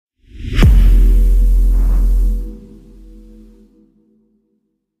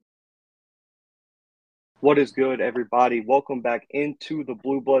What is good, everybody? Welcome back into the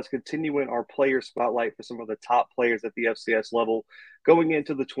Blue Bloods, continuing our player spotlight for some of the top players at the FCS level. Going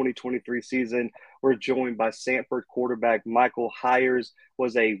into the 2023 season, we're joined by Samford quarterback Michael Hiers,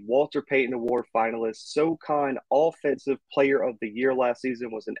 was a Walter Payton Award finalist, SoCon Offensive Player of the Year last season,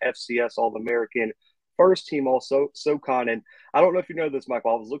 was an FCS All-American, first team also SoCon. And I don't know if you know this,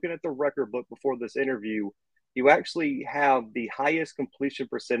 Michael. I was looking at the record book before this interview. You actually have the highest completion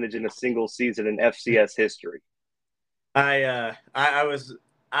percentage in a single season in FCS history. I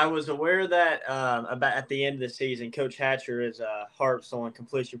was aware that about at the end of the season, Coach Hatcher is harps on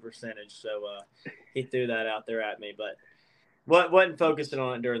completion percentage, so he threw that out there at me, but wasn't focusing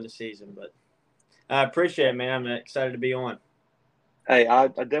on it during the season. But I appreciate it, man. I'm excited to be on. Hey, I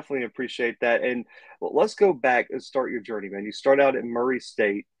definitely appreciate that. And let's go back and start your journey, man. You start out at Murray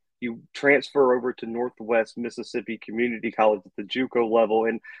State. You transfer over to Northwest Mississippi Community College at the JUCO level.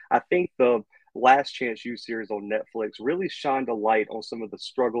 And I think the Last Chance U series on Netflix really shined a light on some of the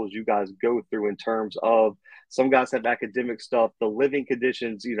struggles you guys go through in terms of some guys have academic stuff. The living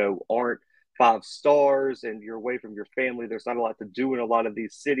conditions, aren't five stars and you're away from your family. There's not a lot to do in a lot of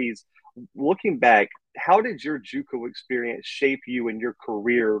these cities. Looking back, how did your JUCO experience shape you in your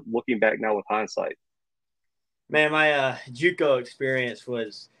career? Looking back now with hindsight, Man, my JUCO experience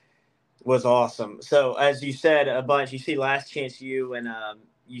was awesome. So as you said a bunch, you see Last Chance U and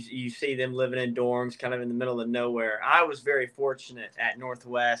you see them living in dorms, kind of in the middle of nowhere. I was very fortunate at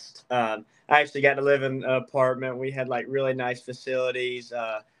Northwest. I actually got to live in an apartment. We had like really nice facilities.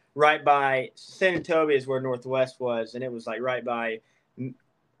 Right by San Antonio is where Northwest was, and it was like right by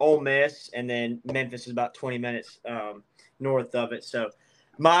Ole Miss, and then Memphis is about 20 minutes north of it. So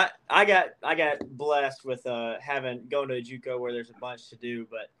I got blessed with having going to a JUCO where there's a bunch to do,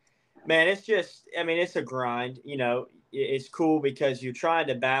 but man, it's just, I mean, it's a grind. It's cool because you're trying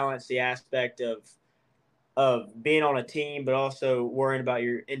to balance the aspect of being on a team, but also worrying about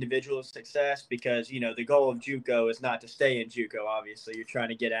your individual success because, the goal of JUCO is not to stay in JUCO, obviously. You're trying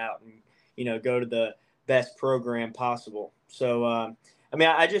to get out and, go to the best program possible. So, I mean,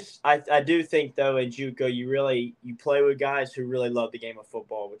 I do think, though, in JUCO, you play with guys who really love the game of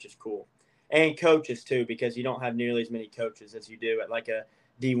football, which is cool. And coaches, too, because you don't have nearly as many coaches as you do at like a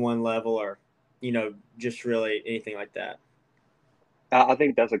D1 level or, just really anything like that. I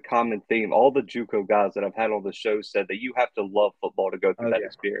think that's a common theme. All the JUCO guys that I've had on the show said that you have to love football to go through Oh, that yeah.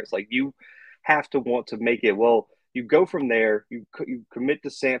 experience. Like you have to want to make it. Well, you go from there. You commit to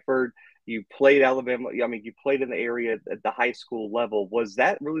Samford. You played Alabama. I mean, you played in the area at the high school level. Was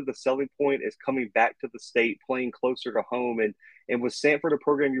that really the selling point? Is coming back to the state, playing closer to home, and was Samford a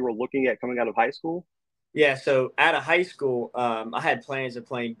program you were looking at coming out of high school? Yeah, so out of high school, I had plans of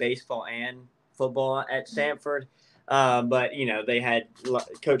playing baseball and football at Samford. But they had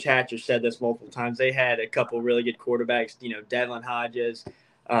Coach Hatcher said this multiple times. They had a couple really good quarterbacks. Devlin Hodges,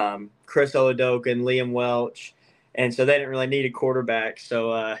 Chris Oladoka, and Liam Welch, and so they didn't really need a quarterback.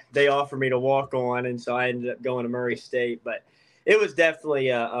 So they offered me to walk on, and so I ended up going to Murray State. But it was definitely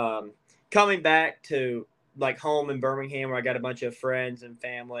coming back to like home in Birmingham, where I got a bunch of friends and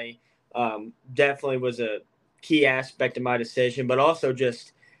family. Definitely was a key aspect of my decision, but also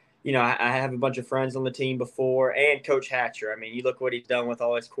just, I have a bunch of friends on the team before and Coach Hatcher. I mean, you look what he's done with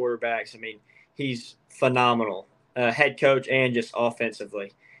all his quarterbacks. I mean, he's phenomenal, head coach and just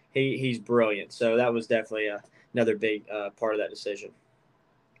offensively. He's brilliant. So that was definitely another big part of that decision.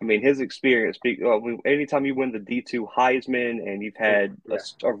 I mean, his experience. Anytime you win the D2 Heisman, and you've Oh, had yeah.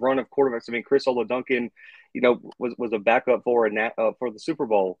 a run of quarterbacks. I mean, Chris Duncan, was a backup for the Super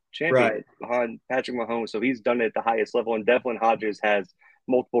Bowl champion Right. behind Patrick Mahomes. So he's done it at the highest level. And Devlin Hodges has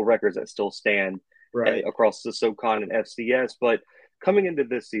multiple records that still stand Right. across the SoCon and FCS. But coming into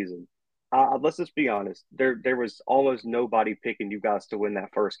this season, let's just be honest. There was almost nobody picking you guys to win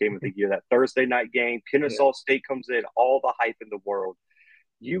that first game of the year. That Thursday night game, Yeah. Kennesaw State comes in, all the hype in the world.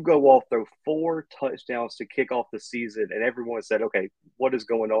 You go off, throw four touchdowns to kick off the season, and everyone said, "Okay, what is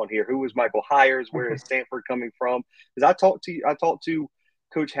going on here? Who is Michael Hiers? Where is Samford coming from?" Because I talked to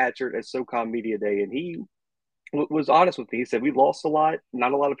Coach Hatchard at SoCon Media Day, and he was honest with me. He said, "We lost a lot.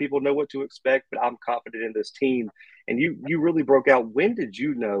 Not a lot of people know what to expect, but I'm confident in this team." And you really broke out. When did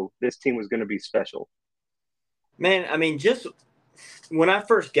you know this team was going to be special? Man, I mean, just when I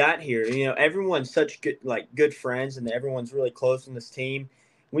first got here, everyone's such good friends, and everyone's really close in this team.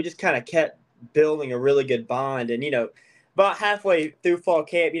 We just kind of kept building a really good bond, and about halfway through fall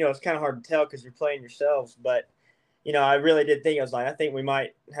camp, it's kind of hard to tell because you're playing yourselves, but I really did think I was like, I think we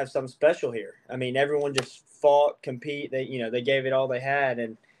might have something special here. I mean, everyone just fought, compete. They gave it all they had,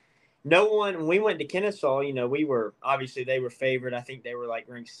 and no one, when we went to Kennesaw, we were obviously they were favored. I think they were like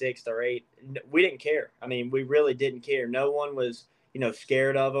ranked sixth or eighth. We didn't care. I mean, we really didn't care. No one was,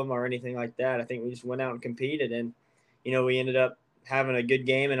 scared of them or anything like that. I think we just went out and competed, and we ended up having a good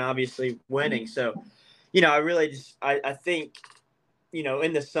game and obviously winning. So, I really just, I think,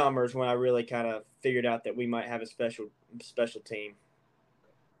 in the summers when I really kind of figured out that we might have a special team.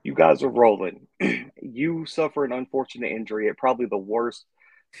 You guys are rolling. You suffer an unfortunate injury at probably the worst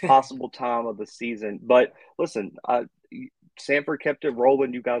possible time of the season. But listen, Samford kept it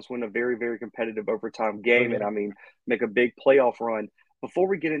rolling. You guys win a very, very competitive overtime Oh game, yeah. and I mean, make a big playoff run. Before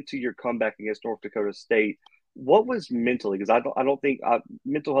we get into your comeback against North Dakota State, what was mentally? Because I don't think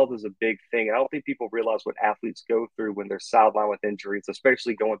mental health is a big thing. I don't think people realize what athletes go through when they're sidelined with injuries,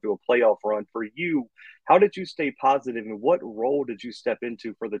 especially going through a playoff run. For you, how did you stay positive, and what role did you step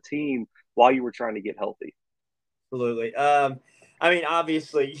into for the team while you were trying to get healthy? Absolutely. I mean,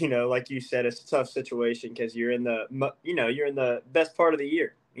 obviously, like you said, it's a tough situation because you're in the best part of the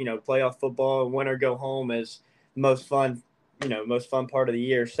year. Playoff football and win or go home is most fun, most fun part of the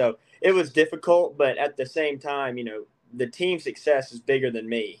year. So it was difficult, but at the same time, the team success is bigger than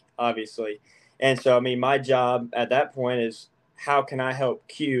me, obviously. And so, I mean, my job at that point is how can I help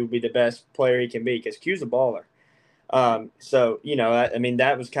Q be the best player he can be? Because Q's a baller. So I mean,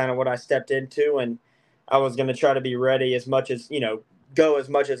 that was kind of what I stepped into, and I was going to try to be ready as much as go as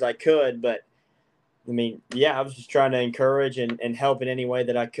much as I could. But I mean, yeah, I was just trying to encourage and help in any way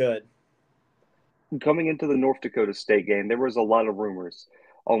that I could. Coming into the North Dakota State game, there was a lot of rumors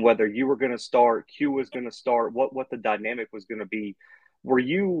on whether you were going to start, Q was going to start, what the dynamic was going to be. Were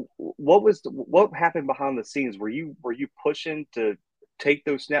you what happened behind the scenes? Were you pushing to take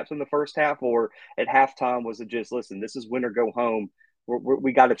those snaps in the first half, or at halftime was it just listen, this is win or go home.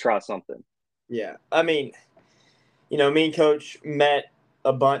 We got to try something. Yeah, I mean, me and Coach met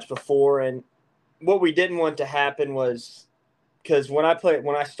a bunch before, and what we didn't want to happen was because when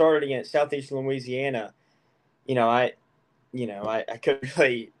I started against Southeastern Louisiana, you know, I I couldn't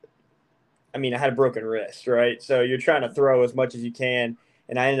really. I mean, I had a broken wrist, right? So you're trying to throw as much as you can,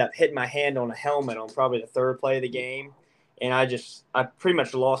 and I ended up hitting my hand on a helmet on probably the third play of the game, and I pretty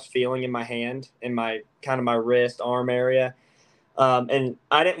much lost feeling in my hand, in my kind of my wrist, arm area, and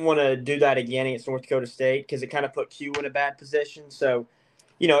I didn't want to do that again against North Dakota State because it kind of put Q in a bad position. So,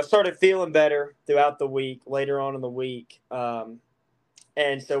 I started feeling better throughout the week, later on in the week,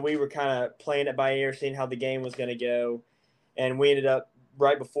 and so we were kind of playing it by ear, seeing how the game was going to go, and we ended up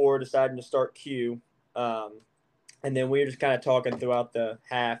right before deciding to start Q. Um, and then we were just kind of talking throughout the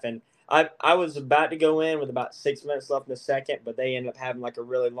half. And I was about to go in with about 6 minutes left in the second, but they ended up having like a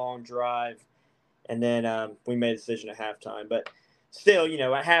really long drive. And then we made a decision at halftime. But still,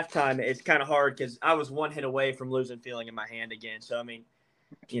 at halftime, it's kind of hard because I was one hit away from losing feeling in my hand again. So, I mean,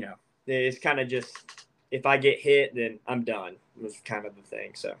 it's kind of just if I get hit, then I'm done, was kind of the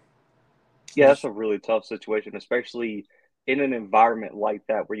thing. So, Yeah, that's just a really tough situation, especially in an environment like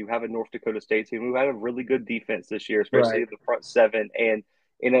that where you have a North Dakota State team who had a really good defense this year, especially right. in the front seven, and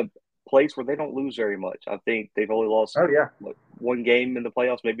in a place where they don't lose very much. I think they've only lost Oh, yeah. one game in the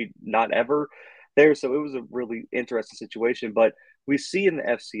playoffs, maybe not ever there. So it was a really interesting situation. But we see in the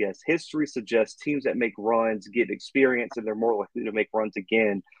FCS, history suggests teams that make runs get experience and they're more likely to make runs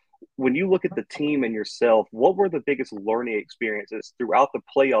again. When you look at the team and yourself, what were the biggest learning experiences throughout the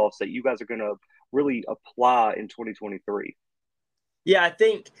playoffs that you guys are going to really apply in 2023? Yeah, I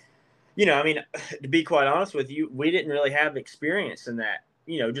think I mean, to be quite honest with you, we didn't really have experience in that.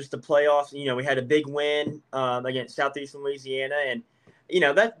 Just the playoffs. We had a big win against Southeastern Louisiana, and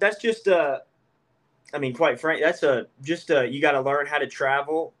that's just I mean, quite frank, that's you got to learn how to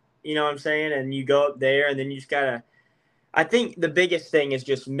travel. You know what I'm saying? And you go up there, and then you just gotta. I think the biggest thing is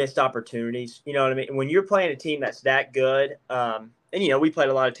just missed opportunities. You know what I mean? When you're playing a team that's that good, and we played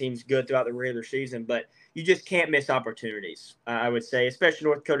a lot of teams good throughout the regular season, but you just can't miss opportunities. I would say, especially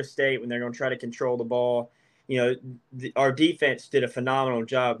North Dakota State when they're going to try to control the ball. Our defense did a phenomenal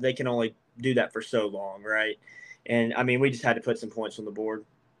job. They can only do that for so long, right? And I mean, we just had to put some points on the board.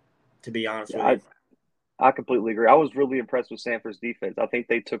 To be honest Yeah, with you, I completely agree. I was really impressed with Sanford's defense. I think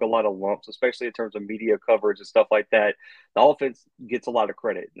they took a lot of lumps, especially in terms of media coverage and stuff like that. The offense gets a lot of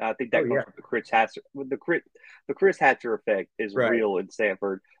credit, and I think oh that comes yeah, from the Chris Hatcher. The Chris Hatcher effect is right, real in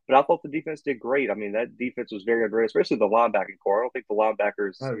Sanford. But I thought the defense did great. I mean, that defense was very underrated, especially the linebacking core. I don't think the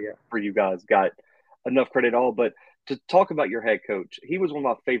linebackers oh yeah. for you guys got enough credit at all. But to talk about your head coach, he was one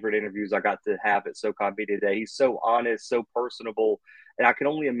of my favorite interviews I got to have at SoCon Media Day. He's so honest, so personable, and I can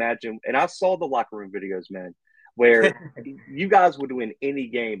only imagine. And I saw the locker room videos, man. where you guys would win any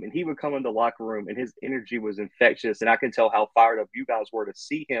game, and he would come in the locker room, and his energy was infectious, and I can tell how fired up you guys were to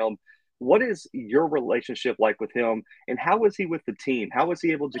see him. What is your relationship like with him, and how is he with the team? How is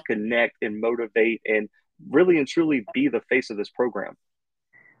he able to connect and motivate and really and truly be the face of this program?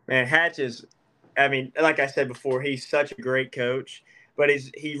 Man, Hatch is, I mean, like I said before, he's such a great coach, but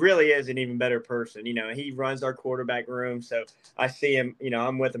he really is an even better person. You know, he runs our quarterback room, so I see him. You know,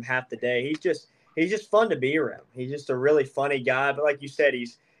 I'm with him half the day. He's just fun to be around. He's just a really funny guy. But like you said,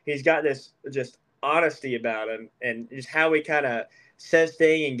 he's got this just honesty about him, and just how he kind of says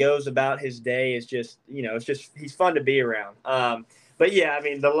things and goes about his day is just, it's just he's fun to be around. But yeah, I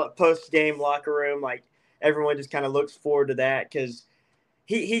mean, the post game locker room, like everyone just kind of looks forward to that because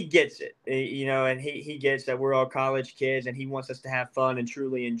he gets it, and he gets that we're all college kids, and he wants us to have fun and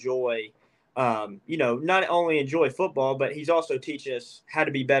truly enjoy, not only enjoy football, but he's also teaching us how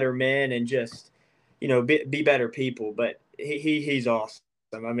to be better men and just, be better people. But he's awesome.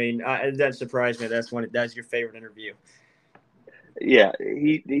 I mean, that surprised me. That's your favorite interview. Yeah,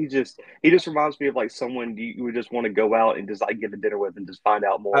 he just reminds me of like someone you would just want to go out and just like get a dinner with and just find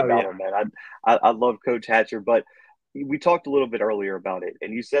out more Oh about yeah. him, man. I love Coach Hatcher, but we talked a little bit earlier about it,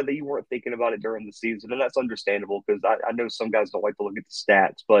 and you said that you weren't thinking about it during the season, and that's understandable because I know some guys don't like to look at the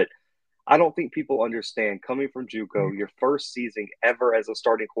stats, but I don't think people understand coming from JUCO, your first season ever as a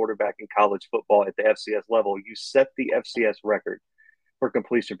starting quarterback in college football at the FCS level, you set the FCS record for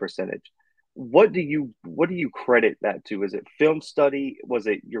completion percentage. What do you credit that to? Is it film study? Was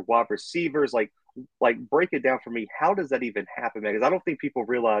it your wide receivers? Like break it down for me. How does that even happen, man? Because I don't think people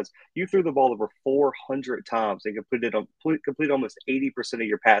realize you threw the ball over 400 times and complete almost 80% of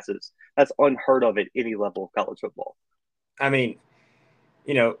your passes. That's unheard of at any level of college football. I mean,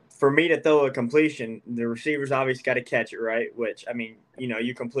 for me to throw a completion, the receivers obviously got to catch it, right? Which, I mean,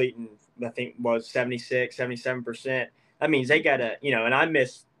 you completing, I think, was 76, 77%. That means they got to, and I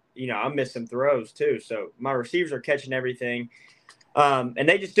miss some throws too. So my receivers are catching everything. And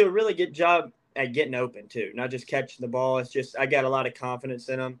they just do a really good job at getting open too, not just catching the ball. It's just, I got a lot of confidence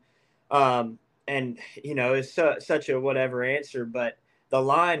in them. And, it's such a whatever answer, but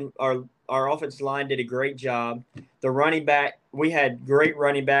our offensive line did a great job. The running back, we had great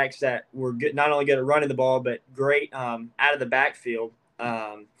running backs that were good, not only good at running the ball, but great out of the backfield.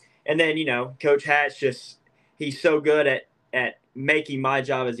 And then, Coach Hatch he's so good at making my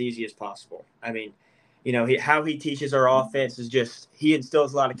job as easy as possible. I mean, how he teaches our offense is just, he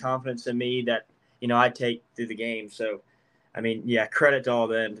instills a lot of confidence in me that, I take through the game. So, I mean, yeah, credit to all of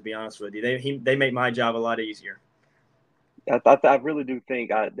them, to be honest with you. They make my job a lot easier. I really do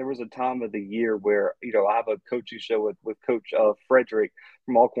think there was a time of the year where I have a coaching show with Coach Frederick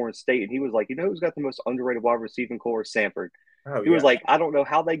from Alcorn State, and he was like, who's got the most underrated wide receiving core? Samford. Oh, He was yeah. like, I don't know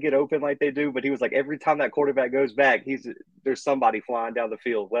how they get open like they do, but he was like, every time that quarterback goes back, there's somebody flying down the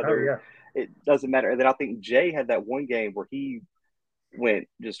field, Oh, whether yeah. it doesn't matter. And then I think Jay had that one game where he went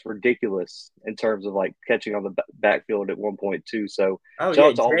just ridiculous in terms of like catching on the backfield at one point too. So Oh, shout yeah.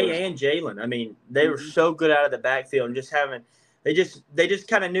 out to all those. Jay and Jalen. I mean, they were Mhm. so good out of the backfield and they just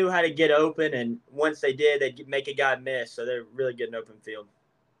kind of knew how to get open. And once they did, they'd make a guy miss. So they're really good in open field.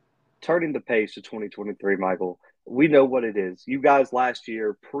 Turning the page to 2023, Michael, we know what it is. You guys last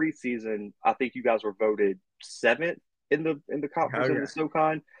year preseason, I think you guys were voted seventh in the Oh, conference in the yeah.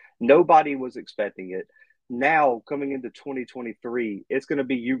 SoCon. Nobody was expecting it. Now coming into 2023, it's going to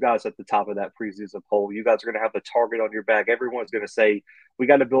be you guys at the top of that preseason poll. You guys are going to have the target on your back. Everyone's going to say we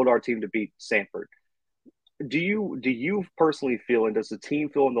got to build our team to beat Samford. Do you personally feel, and does the team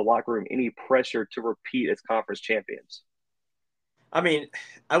feel in the locker room any pressure to repeat as conference champions? I mean,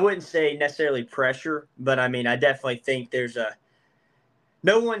 I wouldn't say necessarily pressure, but I mean, I definitely think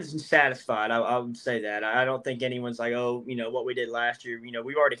no one's satisfied. I would say that. I don't think anyone's like, oh, what we did last year.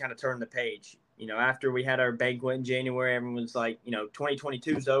 We've already kind of turned the page. After we had our banquet in January, everyone's like,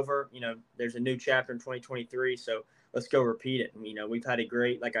 2022 is over. There's a new chapter in 2023, so let's go repeat it. And, we've had a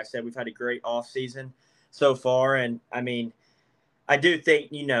great, like I said, we've had a great off season so far, and I mean, I do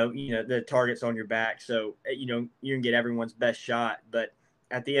think the target's on your back, so you can get everyone's best shot. But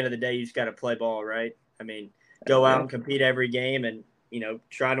at the end of the day, you just got to play ball, right? I mean, go out Yeah, and compete every game, and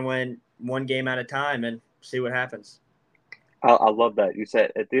try to win one game at a time, and see what happens. I love that. You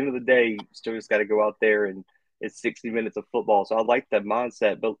said at the end of the day, you still just got to go out there and it's 60 minutes of football. So I like that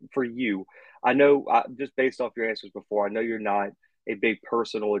mindset. But for you, I know just based off your answers before, I know you're not a big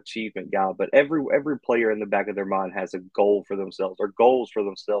personal achievement guy, but every player in the back of their mind has a goal for themselves or goals for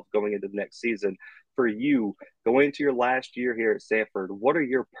themselves going into the next season. For you, going into your last year here at Samford, what are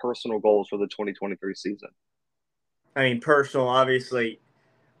your personal goals for the 2023 season? I mean, personal, obviously,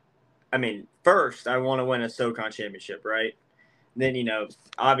 I mean, first I want to win a SoCon championship, right? Then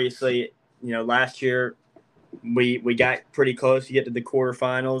obviously, last year we got pretty close to get to the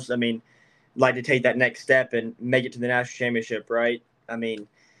quarterfinals. I mean, like to take that next step and make it to the national championship, right? I mean,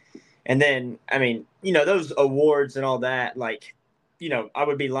 and then those awards and all that, like, I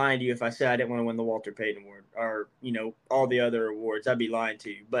would be lying to you if I said I didn't want to win the Walter Payton Award or all the other awards. I'd be lying to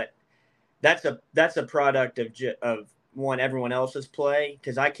you, but that's a product of one, everyone else's play,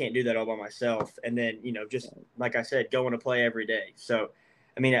 because I can't do that all by myself. And then just like I said, going to play every day. So,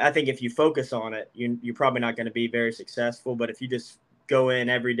 I mean, I think if you focus on it, you're probably not going to be very successful. But if you just go in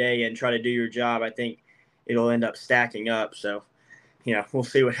every day and try to do your job, I think it'll end up stacking up. So, we'll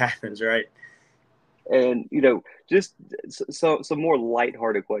see what happens, right? And just some more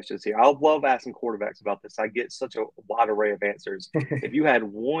lighthearted questions here. I love asking quarterbacks about this. I get such a wide array of answers. If you had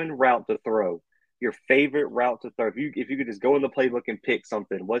one route to throw, your favorite route to throw, if you could just go in the playbook and pick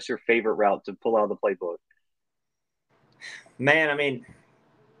something, what's your favorite route to pull out of the playbook? Man, I mean,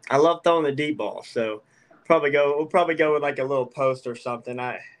 I love throwing the deep ball, so we'll probably go with like a little post or something.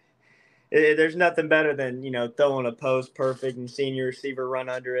 There's nothing better than throwing a post perfect and seeing your receiver run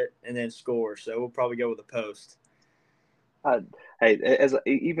under it and then score. So we'll probably go with a post. I, hey,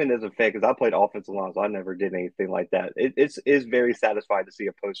 even as a fan, because I played offensive line, so I never did anything like that. It's very satisfying to see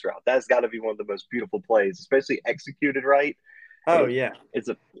a post route. That's got to be one of the most beautiful plays, especially executed right. Oh It, yeah, it's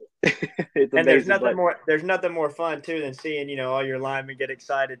a it's and amazing, but there's nothing more fun too than seeing all your linemen get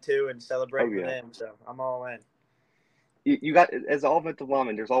excited too and oh celebrating with yeah. them. So I'm all in. You got as an offensive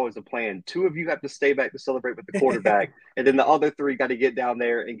lineman, there's always a plan. Two of you have to stay back to celebrate with the quarterback, and then the other three got to get down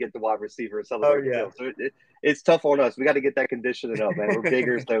there and get the wide receiver and Oh celebrate with yeah, him. So it's tough on us. We got to get that conditioning up, man. We're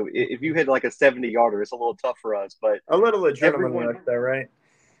bigger, so if you hit like a 70 yarder, it's a little tough for us. But a little adrenaline everyone, rush there, right?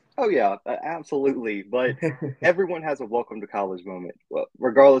 oh yeah, absolutely. But everyone has a welcome to college moment, well,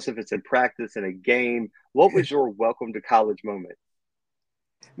 regardless if it's in practice in a game. What was your welcome to college moment?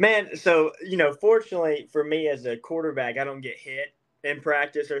 Man, so fortunately for me as a quarterback, I don't get hit in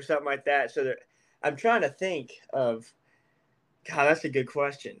practice or something like that. So I'm trying to think of. God, that's a good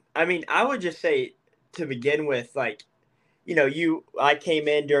question. I mean, I would just say to begin with, like, I came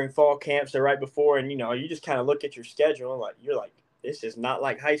in during fall camp, so right before, and you just kind of look at your schedule and like you're like, this is not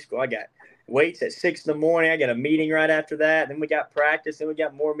like high school. I got weights at 6 in the morning. I got a meeting right after that. Then we got practice. Then we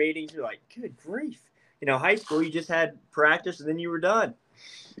got more meetings. You're like, good grief. High school, you just had practice and then you were done.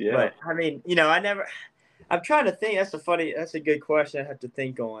 Yeah. But I mean, I never. I'm trying to think. That's a good question. I have to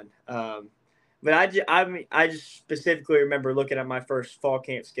think on. But I just specifically remember looking at my first fall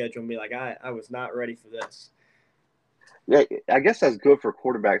camp schedule and be like, I was not ready for this. Yeah, I guess that's good for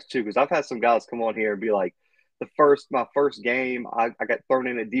quarterbacks too, because I've had some guys come on here and be like, my first game, I got thrown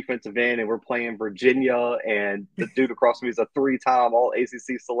in at defensive end, and we're playing Virginia, and the dude across from me is a three-time All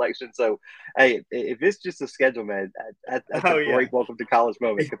ACC selection. So, hey, if it's just a schedule, man, that's a Oh yeah, great welcome to college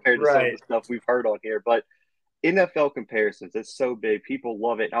moment compared to some of the right. stuff we've heard on here. But NFL comparisons, it's so big, people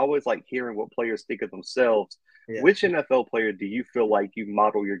love it. I always like hearing what players think of themselves. Yeah, Which NFL player do you feel like you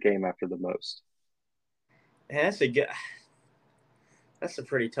model your game after the most? and That's a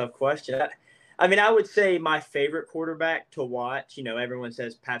pretty tough question. I mean, I would say my favorite quarterback to watch. Everyone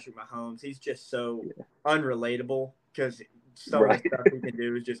says Patrick Mahomes. He's just so Yeah, unrelatable because some of right. the stuff he can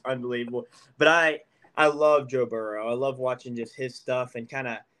do is just unbelievable. But I love Joe Burrow. I love watching just his stuff and kind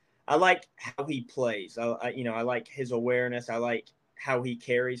of I like how he plays. I like his awareness. I like how he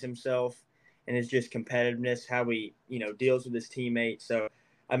carries himself and his just competitiveness. How he deals with his teammates. So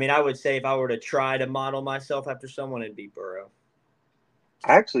I mean, I would say if I were to try to model myself after someone, it'd be Burrow.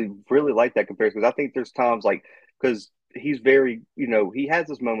 I actually really like that comparison because I think there's times like because he's very, he has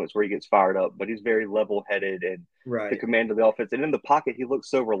his moments where he gets fired up, but he's very level headed and the Right. command of the offense. And in the pocket, he looks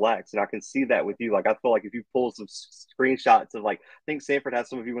so relaxed, and I can see that with you. Like I feel like if you pull some screenshots of like, I think Samford has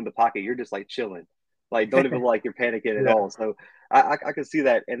some of you in the pocket, you're just like chilling, like don't even like you're panicking at Yeah. all. So I can see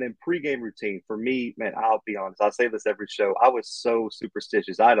that. And then pregame routine for me, man, I'll be honest. I say this every show. I was so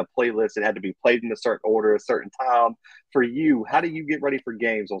superstitious. I had a playlist. It had to be played in a certain order, a certain time. For you, how do you get ready for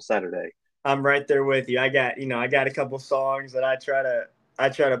games on Saturday? I'm right there with you. I got a couple songs that I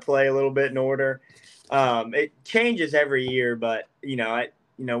try to play a little bit in order. It changes every year, but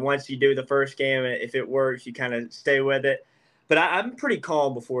once you do the first game, if it works, you kind of stay with it. But I'm pretty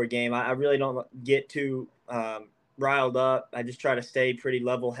calm before a game. I really don't get too riled up. I just try to stay pretty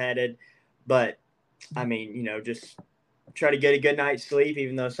level headed. But I mean, just try to get a good night's sleep,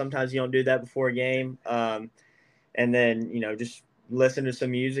 even though sometimes you don't do that before a game. And then just listen to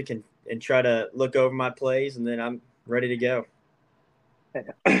some music and try to look over my plays, and then I'm ready to go.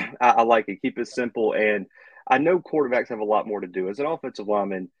 I like it. Keep it simple. And I know quarterbacks have a lot more to do. As an offensive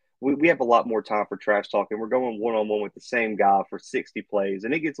lineman, we have a lot more time for trash talk, and we're going one on one with the same guy for 60 plays,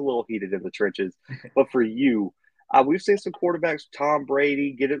 and it gets a little heated in the trenches. But for you, we've seen some quarterbacks, Tom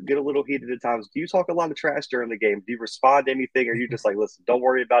Brady, get a little heated at times. Do you talk a lot of trash during the game? Do you respond to anything, or are you just like, listen, don't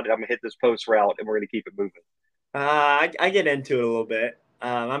worry about it. I'm gonna hit this post route, and we're gonna keep it moving? I get into it a little bit.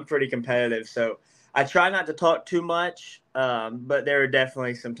 I'm pretty competitive, so I try not to talk too much. But there are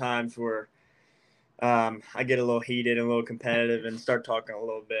definitely some times where I get a little heated and a little competitive and start talking a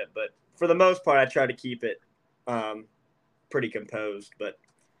little bit. But for the most part, I try to keep it um, pretty composed. But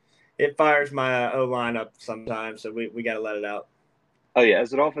it fires my O line up sometimes, so we got to let it out Oh yeah,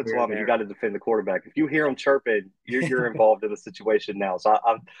 as an offensive here and lineman, you there. got to defend the quarterback. If you hear him chirping, you're involved in the situation now.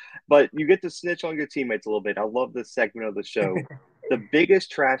 But you get to snitch on your teammates a little bit. I love this segment of the show. The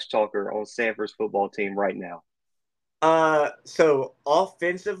biggest trash talker on Sanford's football team right now. So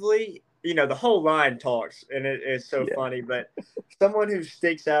offensively, the whole line talks, and it's so Yeah, funny. But someone who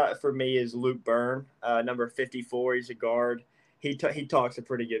sticks out for me is Luke Byrne, number 54. He's a guard. He talks a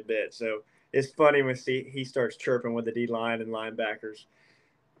pretty good bit. So it's funny when he starts chirping with the D line and linebackers.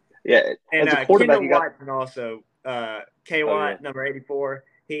 yeah. And As a quarterback, Kendall you got. Watson also, K Oh yeah. Watt, number 84.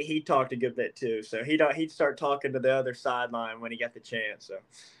 He talked a good bit too. So he'd start talking to the other sideline when he got the chance. So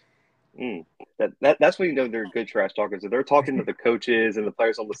Mm. That's when you know they're good trash talkers. If they're talking to the coaches and the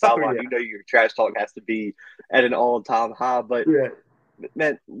players on the oh sideline, yeah, you know your trash talk has to be at an all-time high. But yeah.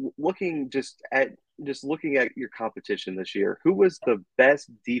 man, just looking at your competition this year, who was the best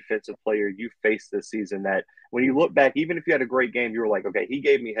defensive player you faced this season that when you look back, even if you had a great game, you were like, okay, he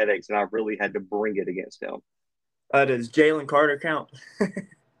gave me headaches and I really had to bring it against him. Does Jalen Carter count?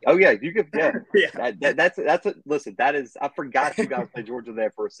 Oh yeah, you could yeah. Yeah, That's a listen, that is I forgot you guys played Georgia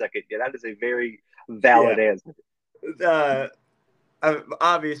there for a second. Yeah, that is a very valid yeah. answer. Uh,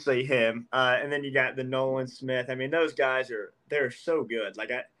 Obviously him, and then you got the Nolan Smith. I mean, those guys they're so good.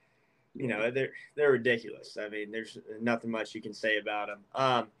 Like Yeah. they're ridiculous. I mean, there's nothing much you can say about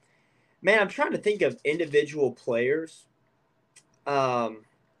them. Man, I'm trying to think of individual players. I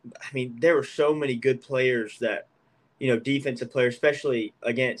mean, there were so many good players that defensive players, especially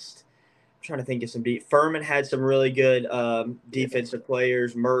against. I'm trying to think of some deep. Furman had some really good Yeah. defensive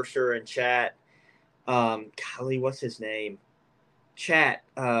players. Mercer and Chat. Golly, what's his name? Chat.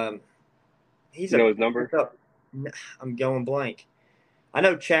 He's You a. know his number? I'm going blank. I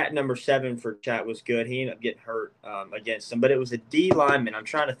know Chat number 7 for Chat was good. He ended up getting hurt against them, but it was a D lineman. I'm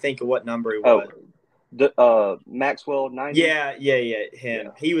trying to think of what number he Oh, was. Maxwell 90. Yeah, him.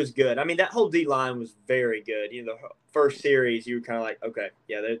 Yeah. He was good. I mean, that whole D line was very good. The first series, you were kind of like, okay,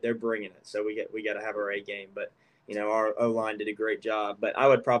 yeah, they're bringing it. So we got to have our A game. But our O line did a great job. But I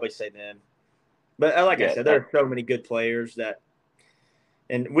would probably say them. But like I Yeah, said, there that are so many good players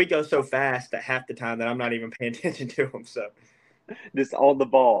and we go so fast at half the time that I'm not even paying attention to them. So just on the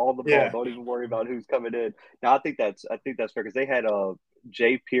ball, on the ball. yeah, Don't even worry about who's coming in. Now, I think that's fair because they had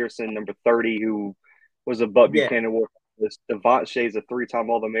Jay Pearson, number 30, who was a Buck yeah, Buchanan Award. This Devont Shays, a three-time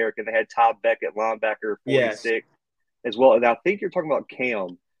All-American. They had Todd Beckett, linebacker, yes. 46, as well. And I think you're talking about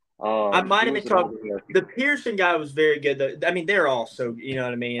Cam. I might He have was been an talking. All-American. The Pearson guy was very good. Though. I mean, they're all so you know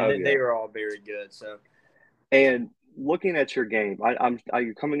what I mean. Oh They yeah. were all very good. So And looking at your game,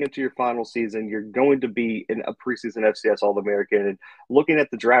 you're coming into your final season. You're going to be in a preseason FCS All American, and looking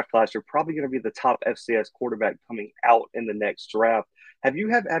at the draft class, you're probably going to be the top FCS quarterback coming out in the next draft. Do you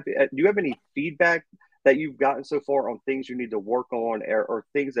have any feedback that you've gotten so far on things you need to work on, or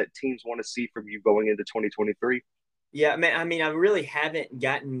things that teams want to see from you going into 2023? yeah, man. I mean, I really haven't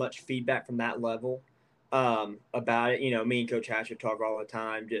gotten much feedback from that level about it. Me and Coach Hatcher talk all the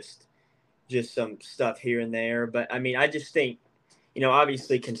time. Just some stuff here and there. But I mean, I just think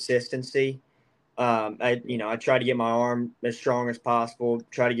obviously consistency. I try to get my arm as strong as possible,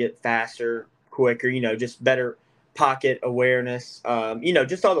 try to get faster, quicker, just better pocket awareness,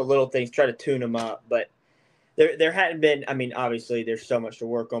 just all the little things, try to tune them up. But there hadn't been, I mean, obviously there's so much to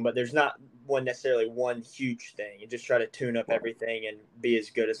work on, but there's not necessarily one huge thing. You just try to tune up everything and be as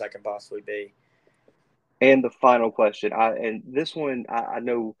good as I can possibly be. And the final question, and this one, I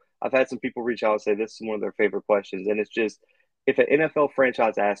know I've had some people reach out and say this is one of their favorite questions, and it's just if an NFL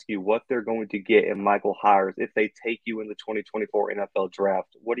franchise asks you what they're going to get in Michael Hiers if they take you in the 2024 NFL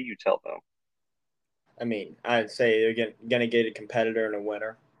draft, what do you tell them? I mean, I'd say they're going to get a competitor and a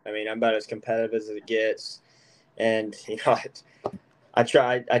winner. I mean, I'm about as competitive as it gets. And, I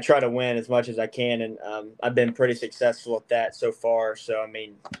try to win as much as I can, and I've been pretty successful at that so far. So I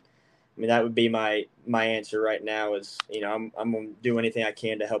mean that would be my answer right now. Is I'm going to do anything I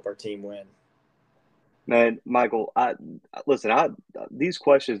can to help our team win. Man, Michael, I listen. I these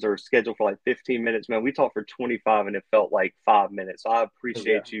questions are scheduled for like 15 minutes. Man, we talked for 25, and it felt like 5 minutes. So I Yeah.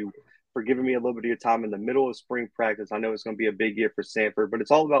 appreciate you for giving me a little bit of your time in the middle of spring practice. I know it's going to be a big year for Samford, but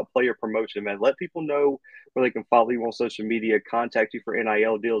it's all about player promotion, man. Let people know where they can follow you on social media, contact you for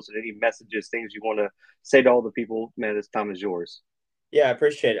NIL deals, and any messages, things you want to say to all the people. Man, this time is yours. Yeah, I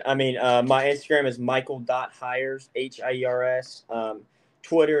appreciate it. I mean, my Instagram is michael.hiers, Hiers.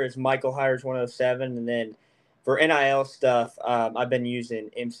 Twitter is Michael Hires 107. And then for NIL stuff, I've been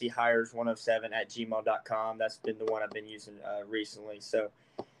using MC Hires 107 at gmail.com. That's been the one I've been using recently. So,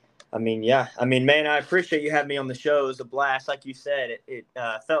 I mean, yeah. I mean, man, I appreciate you having me on the show. It was a blast. Like you said, it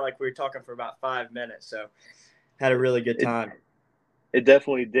felt like we were talking for about 5 minutes. So, had a really good It time. it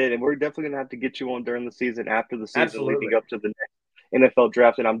definitely did, and we're definitely going to have to get you on during the season, after the season, Absolutely. leading up to the NFL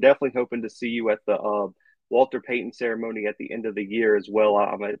draft. And I'm definitely hoping to see you at the Walter Payton ceremony at the end of the year as well.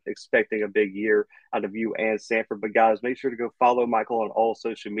 I'm expecting a big year out of you and Sanford. But guys, make sure to go follow Michael on all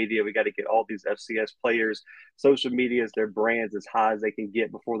social media. We got to get all these FCS players' social medias, their brands as high as they can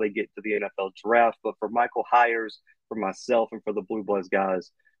get before they get to the NFL draft. But for Michael Hiers, for myself, and for the Blue Bloods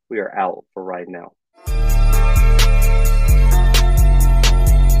guys, we are out for right now.